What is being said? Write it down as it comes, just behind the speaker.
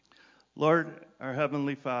Lord, our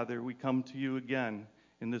Heavenly Father, we come to you again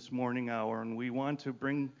in this morning hour, and we want to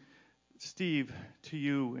bring Steve to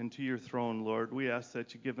you and to your throne, Lord. We ask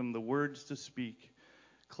that you give him the words to speak,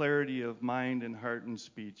 clarity of mind and heart and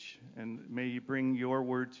speech, and may you bring your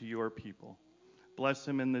word to your people. Bless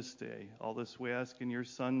him in this day. All this we ask in your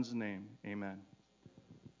Son's name. Amen.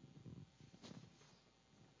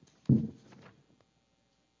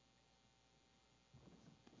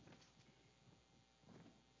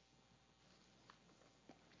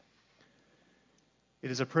 It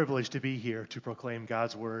is a privilege to be here to proclaim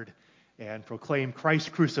God's word and proclaim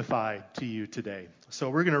Christ crucified to you today. So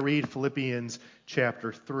we're going to read Philippians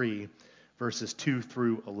chapter 3, verses 2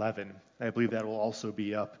 through 11. I believe that will also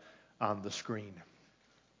be up on the screen.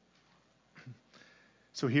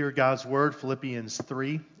 So hear God's word, Philippians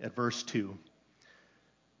 3 at verse 2.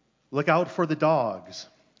 Look out for the dogs.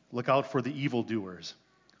 Look out for the evildoers.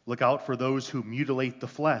 Look out for those who mutilate the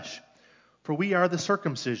flesh. For we are the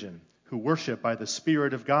circumcision, who worship by the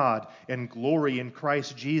Spirit of God and glory in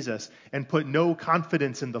Christ Jesus and put no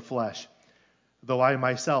confidence in the flesh, though I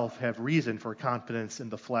myself have reason for confidence in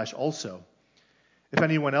the flesh also. If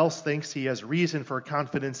anyone else thinks he has reason for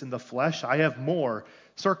confidence in the flesh, I have more,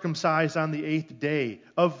 circumcised on the 8th day,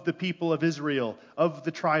 of the people of Israel, of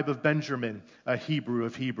the tribe of Benjamin, a Hebrew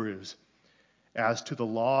of Hebrews. As to the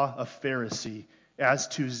law, a Pharisee, as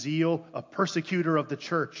to zeal, a persecutor of the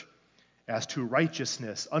church, as to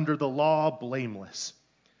righteousness, under the law, blameless.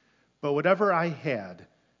 But whatever I had,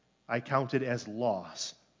 I counted as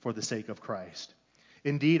loss for the sake of Christ.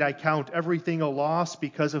 Indeed, I count everything a loss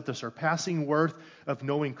because of the surpassing worth of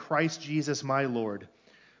knowing Christ Jesus my Lord.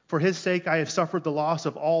 For his sake I have suffered the loss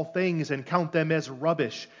of all things and count them as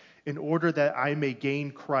rubbish, in order that I may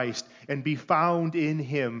gain Christ and be found in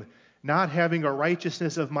him, not having a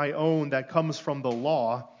righteousness of my own that comes from the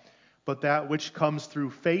law, but that which comes through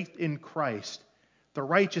faith in Christ, the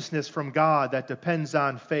righteousness from God that depends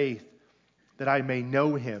on faith, that I may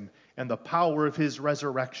know him and the power of his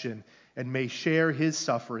resurrection, and may share his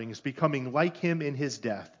sufferings, becoming like him in his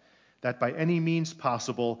death, that by any means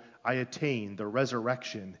possible I attain the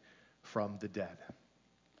resurrection from the dead.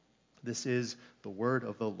 This is the word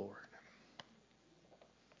of the Lord.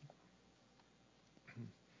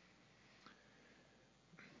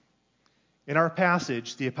 In our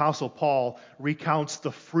passage, the Apostle Paul recounts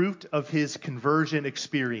the fruit of his conversion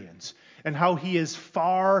experience and how he is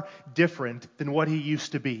far different than what he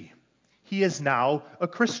used to be. He is now a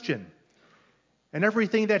Christian. And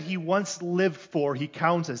everything that he once lived for, he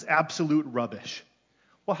counts as absolute rubbish.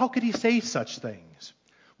 Well, how could he say such things?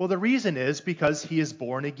 Well, the reason is because he is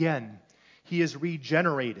born again. He is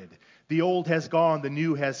regenerated. The old has gone, the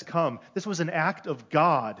new has come. This was an act of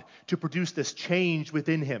God to produce this change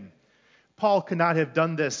within him. Paul could not have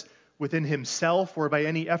done this within himself or by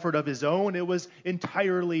any effort of his own. It was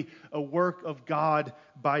entirely a work of God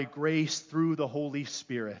by grace through the Holy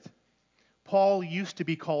Spirit. Paul used to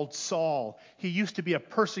be called Saul. He used to be a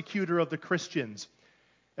persecutor of the Christians.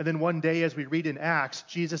 And then one day, as we read in Acts,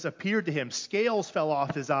 Jesus appeared to him. Scales fell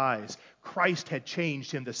off his eyes. Christ had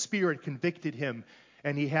changed him. The Spirit convicted him,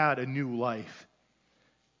 and he had a new life.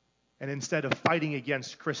 And instead of fighting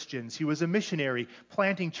against Christians, he was a missionary,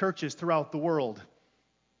 planting churches throughout the world.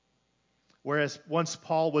 Whereas once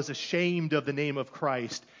Paul was ashamed of the name of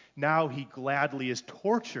Christ, now he gladly is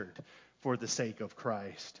tortured for the sake of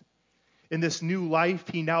Christ. In this new life,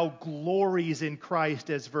 he now glories in Christ,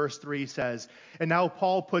 as verse 3 says. And now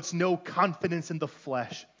Paul puts no confidence in the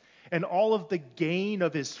flesh. And all of the gain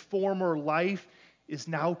of his former life is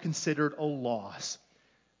now considered a loss.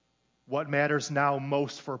 What matters now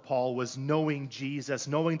most for Paul was knowing Jesus,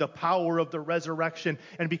 knowing the power of the resurrection,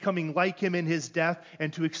 and becoming like him in his death,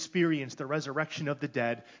 and to experience the resurrection of the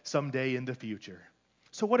dead someday in the future.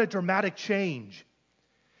 So what a dramatic change.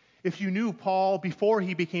 If you knew Paul before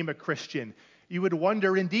he became a Christian, you would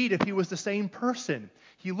wonder indeed if he was the same person.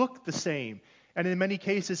 He looked the same, and in many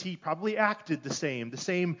cases he probably acted the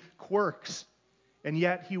same quirks, and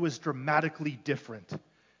yet he was dramatically different.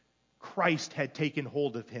 Christ had taken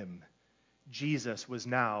hold of him. Jesus was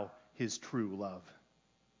now his true love.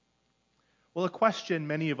 Well, a question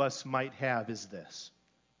many of us might have is this: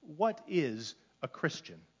 what is a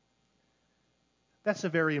Christian? That's a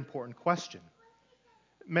very important question.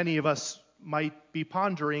 Many of us might be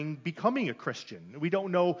pondering becoming a Christian. We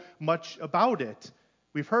don't know much about it.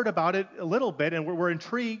 We've heard about it a little bit, and we're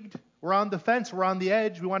intrigued. We're on the fence. We're on the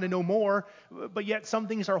edge. We want to know more. But yet some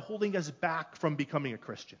things are holding us back from becoming a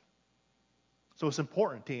Christian. So it's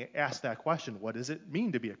important to ask that question. What does it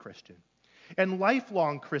mean to be a Christian? And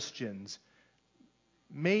lifelong Christians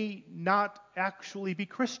may not actually be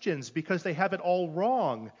Christians because they have it all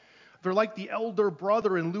wrong. They're like the elder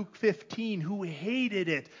brother in Luke 15 who hated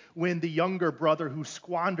it when the younger brother who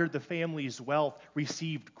squandered the family's wealth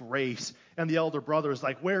received grace. And the elder brother is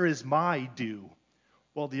like, where is my due?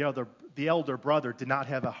 Well, the elder brother did not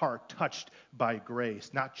have a heart touched by grace,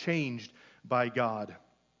 not changed by God.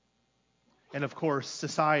 And of course,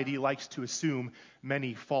 society likes to assume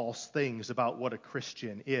many false things about what a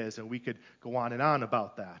Christian is, and we could go on and on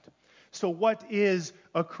about that. So what is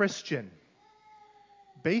a Christian?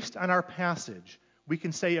 Based on our passage, we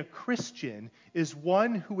can say a Christian is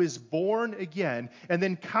one who is born again and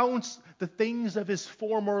then counts the things of his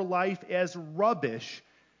former life as rubbish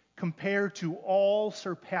compared to all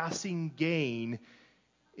surpassing gain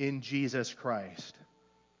in Jesus Christ.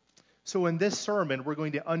 So in this sermon, we're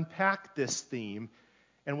going to unpack this theme,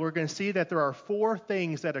 and we're going to see that there are 4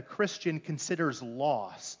 things that a Christian considers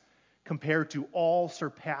loss compared to all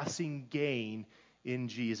surpassing gain in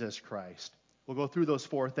Jesus Christ. We'll go through those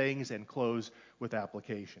 4 things and close with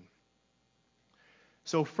application.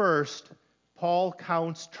 So first, Paul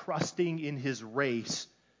counts trusting in his race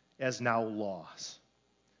as now loss.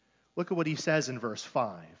 Look at what he says in verse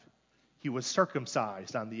 5. He was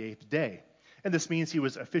circumcised on the 8th day. And this means he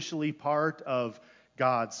was officially part of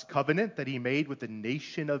God's covenant that he made with the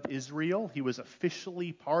nation of Israel. He was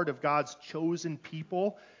officially part of God's chosen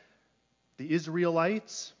people, the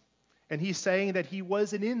Israelites. And he's saying that he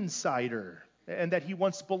was an insider and that he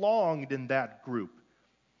once belonged in that group.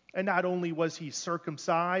 And not only was he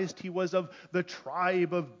circumcised, he was of the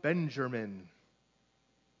tribe of Benjamin.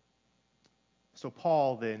 So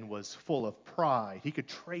Paul then was full of pride. He could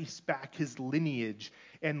trace back his lineage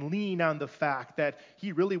and lean on the fact that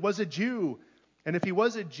he really was a Jew. And if he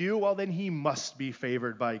was a Jew, well, then he must be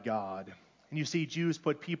favored by God. And you see, Jews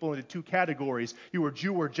put people into 2 categories. You were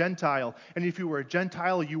Jew or Gentile. And if you were a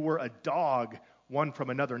Gentile, you were a dog, one from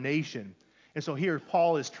another nation. And so here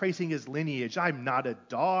Paul is tracing his lineage. I'm not a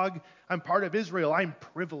dog. I'm part of Israel. I'm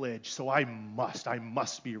privileged, so I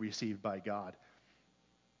must be received by God.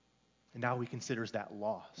 And now he considers that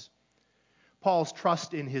loss. Paul's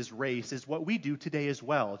trust in his race is what we do today as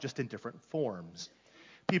well, just in different forms.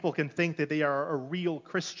 People can think that they are a real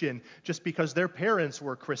Christian just because their parents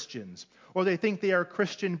were Christians, or they think they are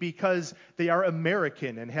Christian because they are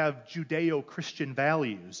American and have Judeo-Christian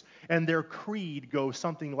values, and their creed goes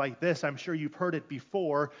something like this. I'm sure you've heard it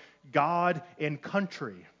before: God and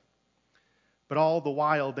country. But all the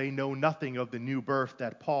while, they know nothing of the new birth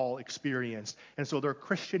that Paul experienced. And so they're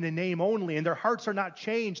Christian in name only, and their hearts are not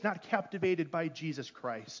changed, not captivated by Jesus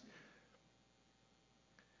Christ.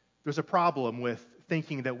 There's a problem with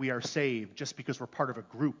thinking that we are saved just because we're part of a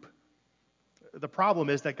group. The problem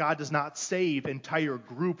is that God does not save entire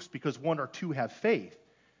groups because 1 or 2 have faith.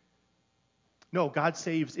 No, God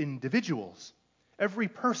saves individuals. Every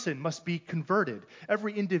person must be converted.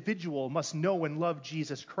 Every individual must know and love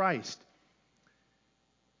Jesus Christ.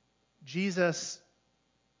 Jesus,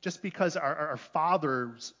 just because our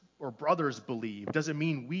fathers or brothers believe, doesn't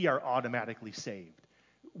mean we are automatically saved.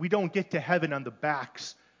 We don't get to heaven on the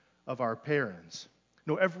backs of our parents.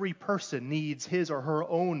 No, every person needs his or her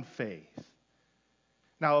own faith.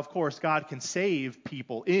 Now, of course, God can save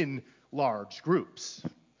people in large groups.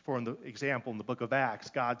 For in the example in the book of Acts,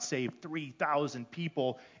 God saved 3,000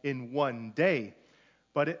 people in one day.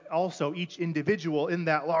 But also each individual in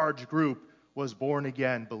that large group was born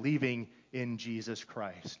again, believing in Jesus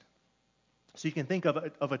Christ. So you can think of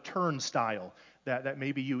a turnstile that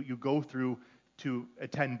maybe you go through to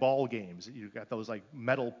attend ball games. You've got those like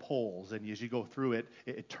metal poles, and as you go through it,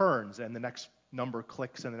 it turns, and the next number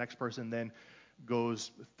clicks, and the next person then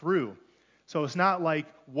goes through. So it's not like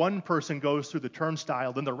one person goes through the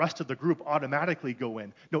turnstile, then the rest of the group automatically go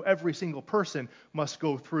in. No, every single person must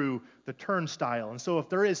go through the turnstile. And so if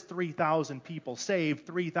there is 3,000 people saved,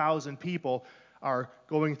 3,000 people are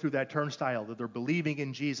going through that turnstile, that they're believing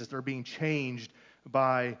in Jesus, they're being changed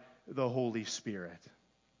by the Holy Spirit.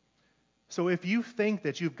 So if you think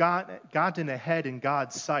that you've gotten ahead in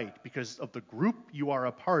God's sight because of the group you are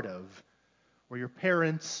a part of, or your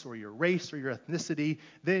parents, or your race, or your ethnicity,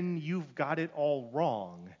 then you've got it all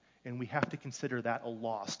wrong. And we have to consider that a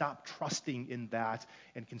loss. Stop trusting in that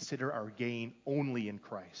and consider our gain only in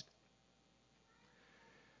Christ.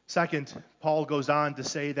 Second, Paul goes on to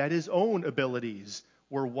say that his own abilities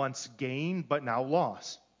were once gain, but now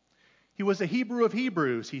loss. He was a Hebrew of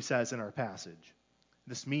Hebrews, he says in our passage.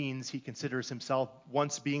 This means he considers himself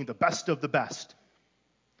once being the best of the best.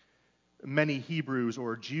 Many Hebrews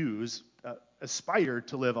or Jews aspired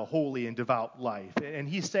to live a holy and devout life. And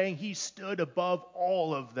he's saying he stood above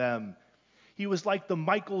all of them. He was like the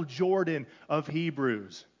Michael Jordan of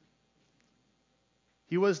Hebrews.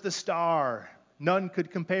 He was the star, None could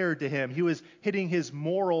compare to him. He was hitting his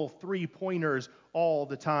moral three-pointers all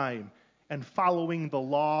the time. And following the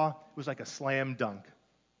law was like a slam dunk.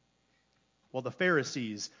 Well, the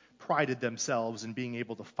Pharisees prided themselves in being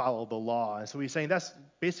able to follow the law. And so he's saying that's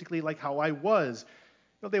basically like how I was.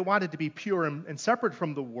 They wanted to be pure and separate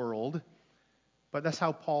from the world, but that's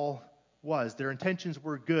how Paul was. Their intentions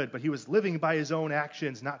were good, but he was living by his own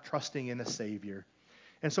actions, not trusting in a Savior.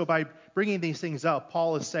 And so by bringing these things up,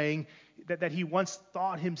 Paul is saying that he once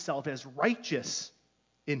thought himself as righteous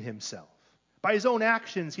in himself. By his own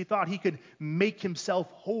actions, he thought he could make himself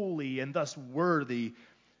holy and thus worthy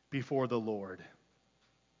before the Lord.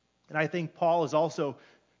 And I think Paul is also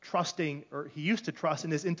trusting, or he used to trust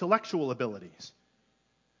in his intellectual abilities.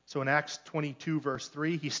 So in Acts 22, verse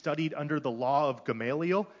 3, he studied under the law of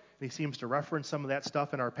Gamaliel, and he seems to reference some of that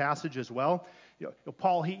stuff in our passage as well.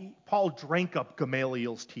 Paul drank up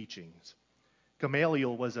Gamaliel's teachings.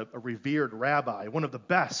 Gamaliel was a revered rabbi, one of the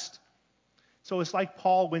best. So it's like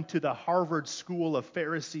Paul went to the Harvard School of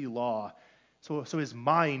Pharisee law. So his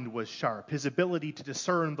mind was sharp. His ability to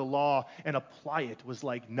discern the law and apply it was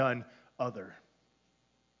like none other.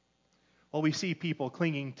 Well, we see people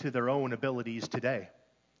clinging to their own abilities today.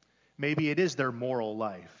 Maybe it is their moral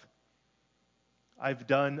life. I've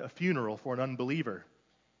done a funeral for an unbeliever.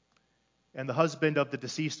 And the husband of the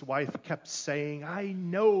deceased wife kept saying, I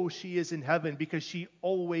know she is in heaven because she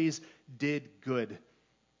always did good.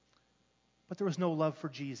 But there was no love for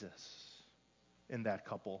Jesus in that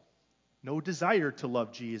couple. No desire to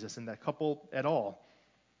love Jesus in that couple at all.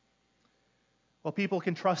 Well, people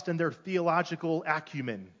can trust in their theological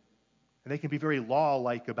acumen, and they can be very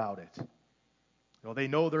law-like about it. They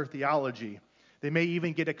know their theology. They may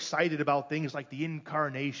even get excited about things like the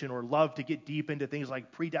incarnation or love to get deep into things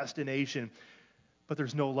like predestination, but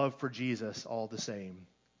there's no love for Jesus all the same.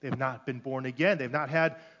 They've not been born again. They've not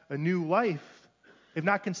had a new life. They've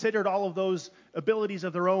not considered all of those abilities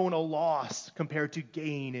of their own a loss compared to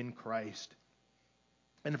gain in Christ.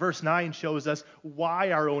 And verse 9 shows us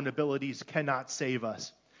why our own abilities cannot save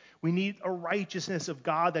us. We need a righteousness of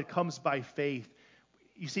God that comes by faith.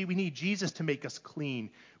 You see, we need Jesus to make us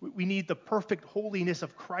clean. We need the perfect holiness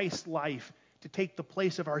of Christ's life to take the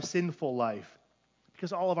place of our sinful life.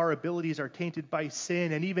 Because all of our abilities are tainted by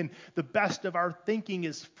sin, and even the best of our thinking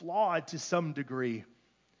is flawed to some degree.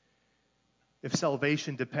 If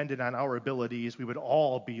salvation depended on our abilities, we would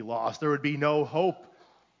all be lost. There would be no hope.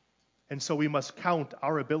 And so we must count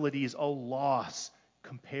our abilities a loss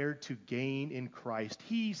compared to gain in Christ.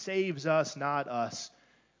 He saves us, not us.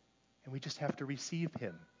 And we just have to receive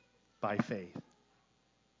him by faith.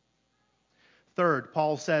 Third,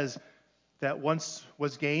 Paul says that once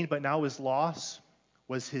was gain, but now is loss,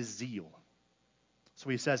 was his zeal. So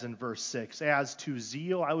he says in verse 6, as to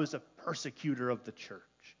zeal, I was a persecutor of the church.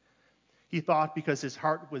 He thought because his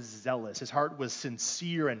heart was zealous, his heart was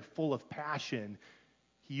sincere and full of passion,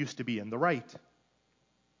 he used to be in the right.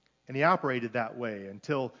 And he operated that way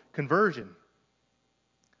until conversion.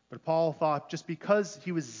 But Paul thought just because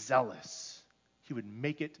he was zealous, he would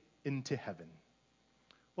make it into heaven.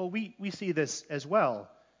 Well, we see this as well.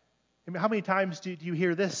 I mean, how many times do you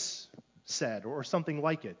hear this said or something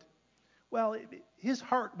like it? Well, his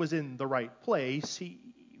heart was in the right place.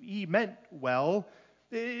 He meant well.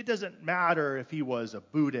 It doesn't matter if he was a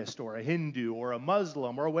Buddhist or a Hindu or a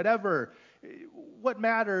Muslim or whatever. What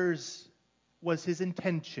matters was his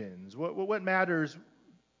intentions. What matters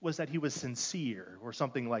was that he was sincere or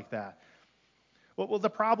something like that. Well, the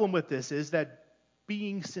problem with this is that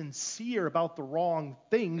being sincere about the wrong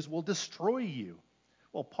things will destroy you.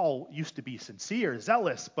 Well, Paul used to be sincere,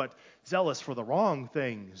 zealous, but zealous for the wrong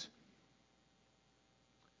things.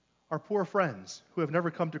 Our poor friends who have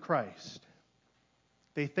never come to Christ,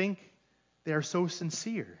 they think they are so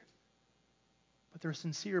sincere, but they're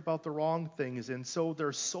sincere about the wrong things, and so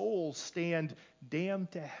their souls stand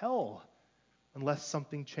damned to hell unless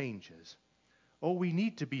something changes. Oh, we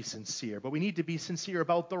need to be sincere, but we need to be sincere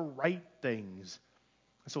about the right things.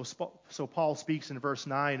 So Paul speaks in verse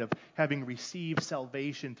 9 of having received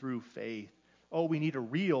salvation through faith. Oh, we need a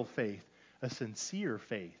real faith, a sincere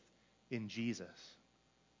faith in Jesus.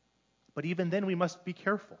 But even then we must be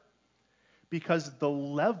careful, because the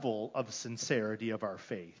level of sincerity of our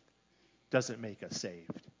faith doesn't make us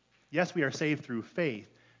saved. Yes, we are saved through faith,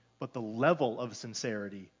 but the level of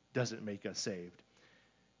sincerity doesn't make us saved.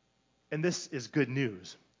 And this is good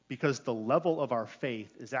news, because the level of our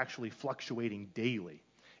faith is actually fluctuating daily.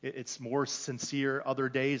 It's more sincere other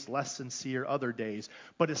days, less sincere other days.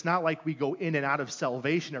 But it's not like we go in and out of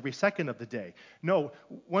salvation every second of the day. No,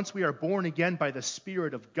 once we are born again by the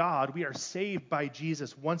Spirit of God, we are saved by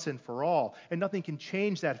Jesus once and for all. And nothing can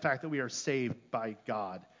change that fact that we are saved by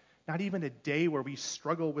God. Not even a day where we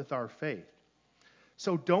struggle with our faith.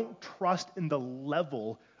 So don't trust in the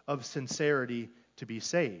level of sincerity to be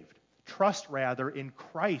saved. Trust rather in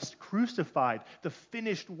Christ crucified, the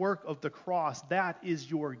finished work of the cross. That is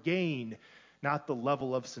your gain, not the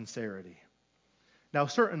level of sincerity. Now,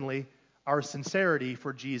 certainly, our sincerity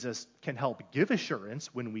for Jesus can help give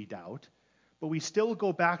assurance when we doubt, but we still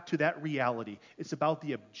go back to that reality. It's about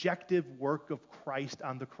the objective work of Christ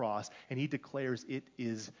on the cross, and he declares it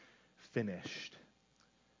is finished.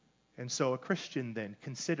 And so a Christian then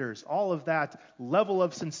considers all of that level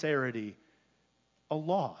of sincerity a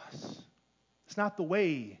loss. It's not the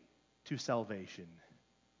way to salvation.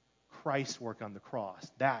 Christ's work on the cross,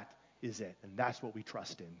 that is it, and that's what we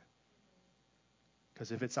trust in.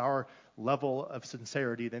 Because if it's our level of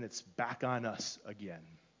sincerity, then it's back on us again.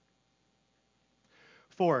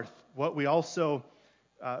 Fourth, what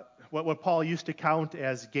Paul used to count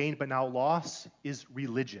as gain but now loss is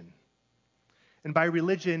religion. And by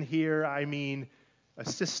religion here, I mean a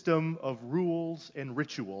system of rules and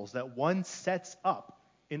rituals that one sets up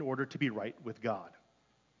in order to be right with God.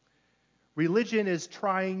 Religion is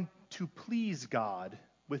trying to please God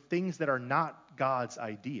with things that are not God's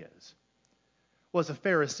ideas. Well, as a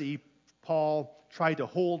Pharisee, Paul tried to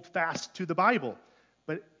hold fast to the Bible,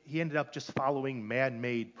 but he ended up just following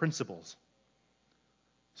man-made principles.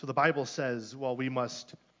 So the Bible says, well, we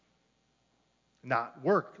must not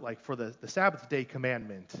work like for the Sabbath day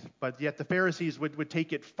commandment. But yet the Pharisees would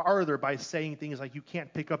take it farther by saying things like you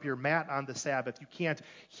can't pick up your mat on the Sabbath, you can't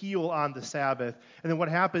heal on the Sabbath. And then what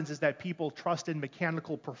happens is that people trust in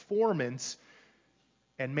mechanical performance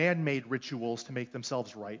and man-made rituals to make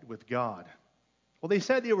themselves right with God. Well, they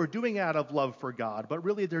said they were doing it out of love for God, but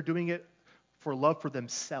really they're doing it for love for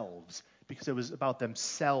themselves, because it was about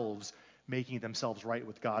themselves making themselves right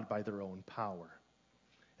with God by their own power.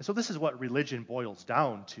 And so this is what religion boils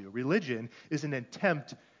down to. Religion is an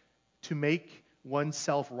attempt to make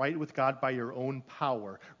oneself right with God by your own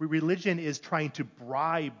power. Religion is trying to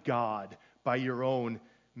bribe God by your own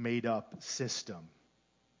made-up system.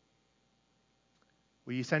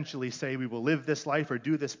 We essentially say we will live this life or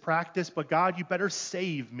do this practice, but God, you better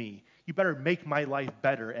save me. You better make my life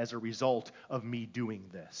better as a result of me doing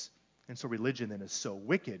this. And so religion then is so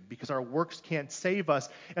wicked because our works can't save us,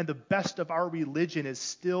 and the best of our religion is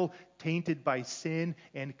still tainted by sin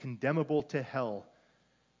and condemnable to hell.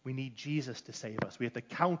 We need Jesus to save us. We have to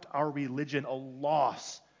count our religion a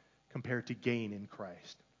loss compared to gain in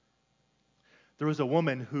Christ. There was a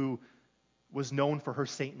woman who was known for her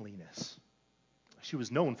saintliness. She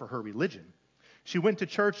was known for her religion. She went to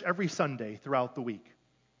church every Sunday throughout the week,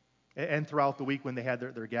 and throughout the week when they had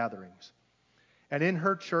their gatherings. And in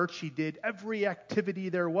her church, she did every activity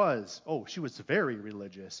there was. Oh, she was very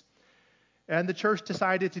religious. And the church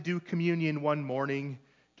decided to do communion one morning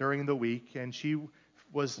during the week, and she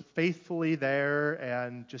was faithfully there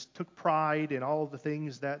and just took pride in all of the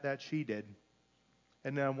things that she did.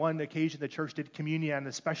 And on one occasion, the church did communion on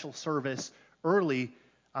a special service early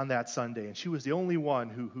on that Sunday, and she was the only one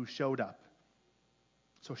who showed up.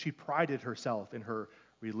 So she prided herself in her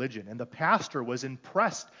religion, and the pastor was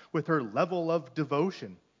impressed with her level of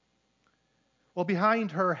devotion. Well,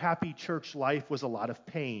 behind her happy church life was a lot of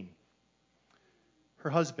pain.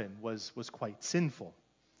 Her husband was quite sinful,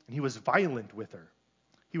 and he was violent with her.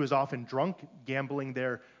 He was often drunk, gambling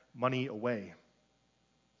their money away.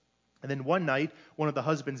 And then one night, one of the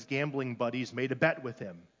husband's gambling buddies made a bet with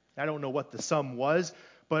him. I don't know what the sum was,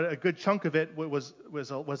 but a good chunk of it was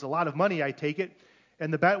a lot of money, I take it.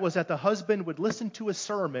 And the bet was that the husband would listen to a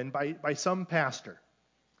sermon by some pastor.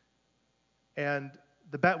 And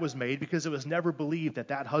the bet was made because it was never believed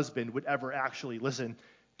that husband would ever actually listen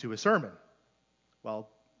to a sermon. Well,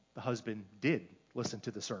 the husband did listen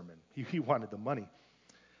to the sermon. He wanted the money.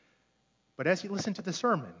 But as he listened to the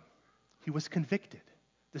sermon, he was convicted.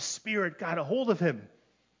 The Spirit got a hold of him,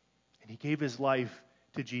 and he gave his life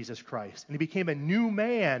to Jesus Christ. And he became a new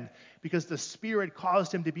man because the Spirit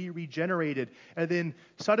caused him to be regenerated. And then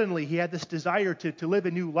suddenly he had this desire to live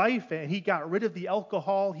a new life, and he got rid of the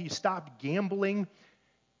alcohol, he stopped gambling,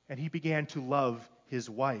 and he began to love his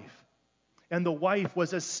wife. And the wife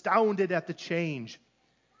was astounded at the change.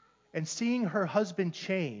 And seeing her husband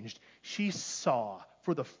changed, she saw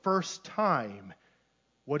for the first time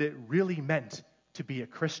what it really meant to be a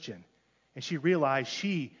Christian. And she realized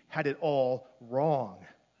she had it all wrong.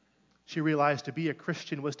 She realized to be a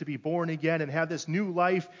Christian was to be born again and have this new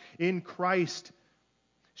life in Christ.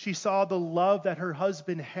 She saw the love that her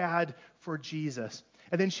husband had for Jesus.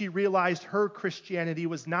 And then she realized her Christianity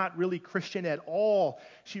was not really Christian at all.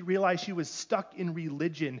 She realized she was stuck in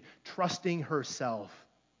religion, trusting herself.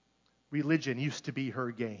 Religion used to be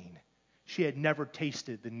her gain. She had never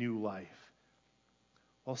tasted the new life.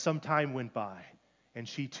 Well, some time went by, and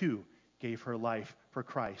she too gave her life for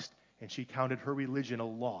Christ, and she counted her religion a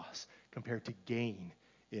loss compared to gain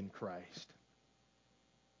in Christ.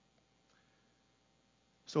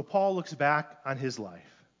 So Paul looks back on his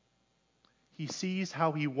life. He sees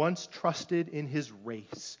how he once trusted in his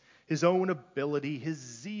race, his own ability, his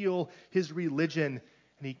zeal, his religion,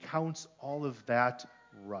 and he counts all of that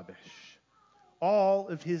rubbish. All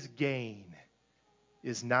of his gain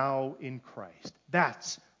is now in Christ.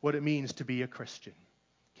 That's what it means to be a Christian.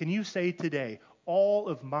 Can you say today, all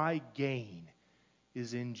of my gain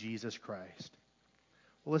is in Jesus Christ?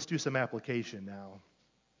 Well, let's do some application now.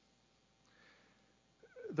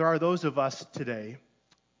 There are those of us today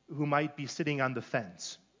who might be sitting on the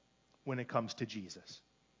fence when it comes to Jesus.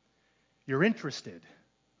 You're interested,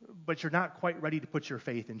 but you're not quite ready to put your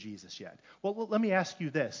faith in Jesus yet. Well, let me ask you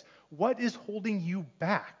this. What is holding you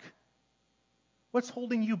back? What's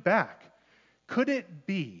holding you back? Could it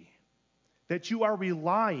be that you are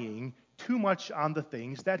relying too much on the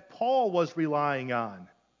things that Paul was relying on?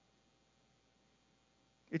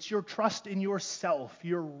 It's your trust in yourself,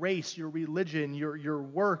 your race, your religion, your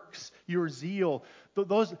works, your zeal.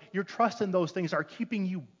 Your trust in those things are keeping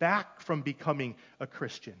you back from becoming a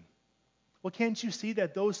Christian. Well, can't you see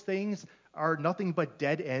that those things are nothing but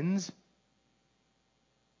dead ends?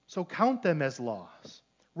 So count them as loss.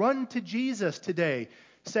 Run to Jesus today,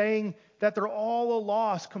 saying that they're all a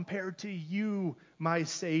loss compared to you, my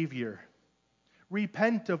Savior.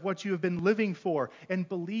 Repent of what you have been living for and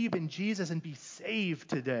believe in Jesus and be saved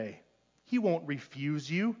today. He won't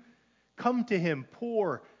refuse you. Come to him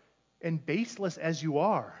poor and baseless as you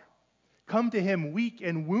are. Come to him weak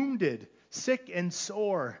and wounded, sick and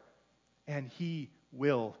sore, and he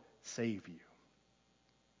will save you.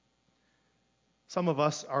 Some of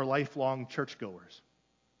us are lifelong churchgoers,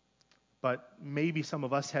 but maybe some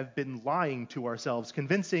of us have been lying to ourselves,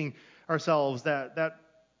 convincing ourselves that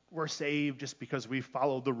we're saved just because we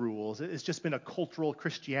followed the rules. It's just been a cultural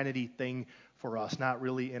Christianity thing for us, not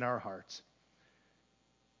really in our hearts.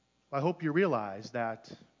 Well, I hope you realize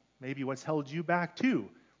that maybe what's held you back too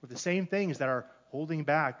were the same things that are holding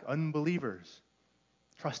back unbelievers.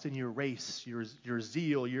 Trust in your race, your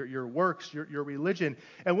zeal, your works, your religion.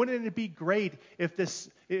 And wouldn't it be great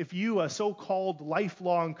if you, a so-called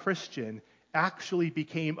lifelong Christian, actually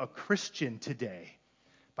became a Christian today?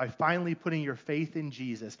 By finally putting your faith in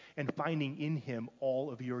Jesus and finding in him all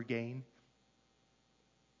of your gain?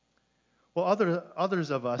 Well, others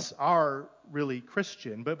of us are really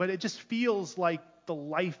Christian, but it just feels like the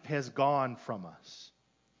life has gone from us.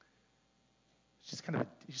 It's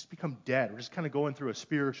just become dead. We're just kind of going through a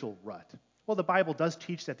spiritual rut. Well, the Bible does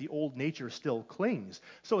teach that the old nature still clings,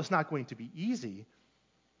 so it's not going to be easy.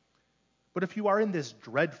 But if you are in this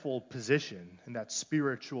dreadful position, in that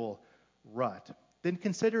spiritual rut, then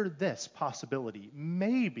consider this possibility.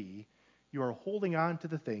 Maybe you are holding on to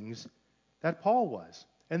the things that Paul was.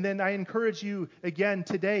 And then I encourage you again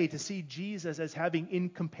today to see Jesus as having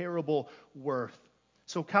incomparable worth.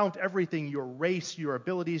 So count everything, your race, your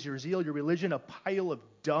abilities, your zeal, your religion, a pile of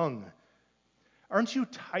dung. Aren't you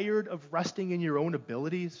tired of resting in your own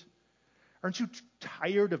abilities? Aren't you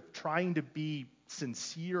tired of trying to be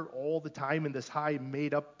sincere all the time in this high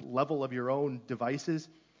made-up level of your own devices?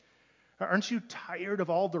 Aren't you tired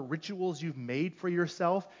of all the rituals you've made for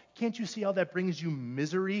yourself? Can't you see how that brings you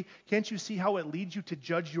misery? Can't you see how it leads you to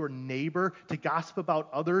judge your neighbor, to gossip about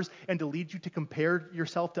others, and to lead you to compare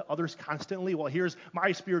yourself to others constantly? Well, here's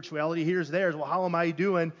my spirituality, here's theirs. Well, how am I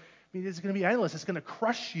doing? I mean, it's going to be endless. It's going to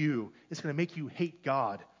crush you. It's going to make you hate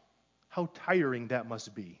God. How tiring that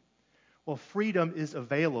must be. Well, freedom is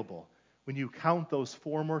available when you count those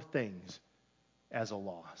former things as a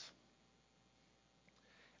loss.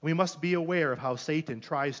 We must be aware of how Satan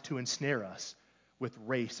tries to ensnare us with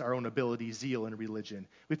race, our own ability, zeal, and religion.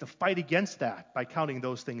 We have to fight against that by counting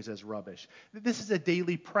those things as rubbish. This is a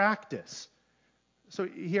daily practice. So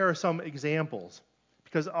here are some examples,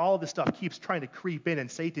 because all of this stuff keeps trying to creep in and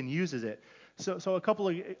Satan uses it. So a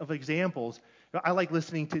couple of examples. I like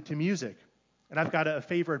listening to music. And I've got a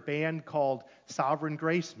favorite band called Sovereign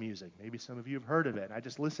Grace Music. Maybe some of you have heard of it. And I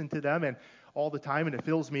just listen to them and all the time, and it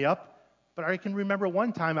fills me up. But I can remember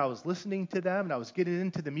one time I was listening to them, and I was getting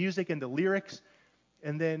into the music and the lyrics,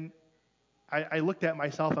 and then I looked at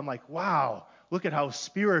myself. I'm like, wow, look at how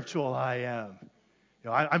spiritual I am.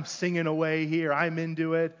 I'm singing away here. I'm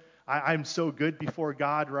into it. I'm so good before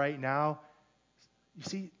God right now. You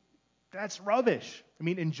see, that's rubbish. I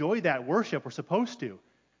mean, enjoy that worship. We're supposed to.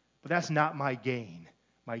 But that's not my gain.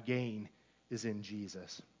 My gain is in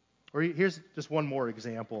Jesus. Or here's just one more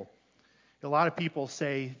example. A lot of people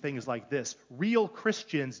say things like this: real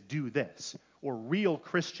Christians do this, or real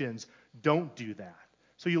Christians don't do that.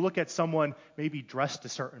 So you look at someone maybe dressed a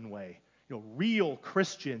certain way. Real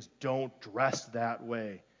Christians don't dress that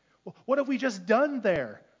way. Well, what have we just done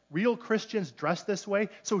there? Real Christians dress this way.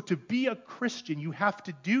 So to be a Christian, you have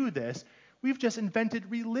to do this. We've just invented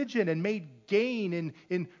religion and made gain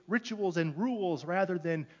in rituals and rules rather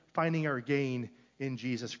than finding our gain in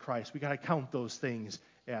Jesus Christ. We got to count those things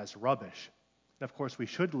as rubbish. And of course, we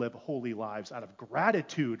should live holy lives out of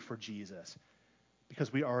gratitude for Jesus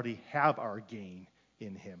because we already have our gain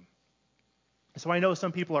in him. So I know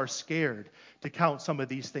some people are scared to count some of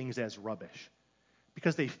these things as rubbish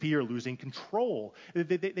because they fear losing control.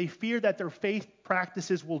 They fear that their faith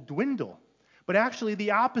practices will dwindle. But actually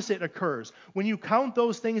the opposite occurs. When you count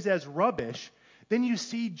those things as rubbish, then you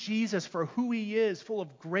see Jesus for who he is, full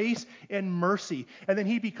of grace and mercy. And then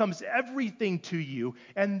he becomes everything to you.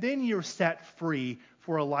 And then you're set free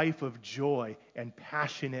for a life of joy and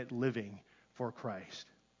passionate living for Christ.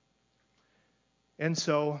 And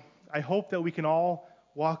so I hope that we can all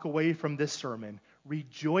walk away from this sermon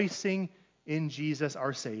rejoicing in Jesus,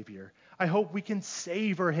 our Savior. I hope we can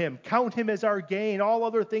savor him, count him as our gain. All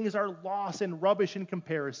other things are loss and rubbish in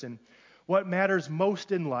comparison. What matters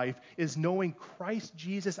most in life is knowing Christ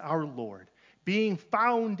Jesus our Lord, being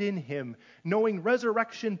found in him, knowing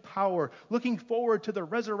resurrection power, looking forward to the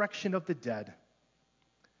resurrection of the dead.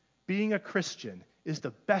 Being a Christian is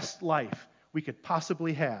the best life we could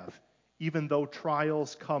possibly have, even though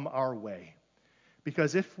trials come our way.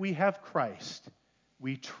 Because if we have Christ,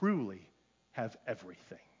 we truly have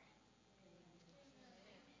everything.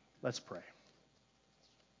 Let's pray.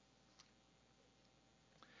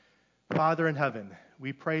 Father in heaven,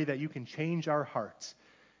 we pray that you can change our hearts,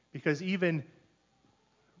 because even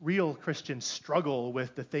real Christians struggle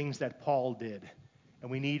with the things that Paul did,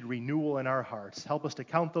 and we need renewal in our hearts. Help us to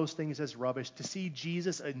count those things as rubbish, to see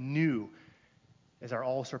Jesus anew as our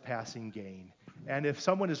all-surpassing gain. And if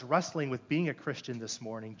someone is wrestling with being a Christian this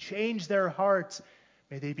morning, change their hearts.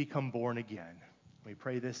 May they become born again. We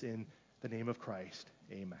pray this in the name of Christ.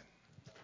 Amen.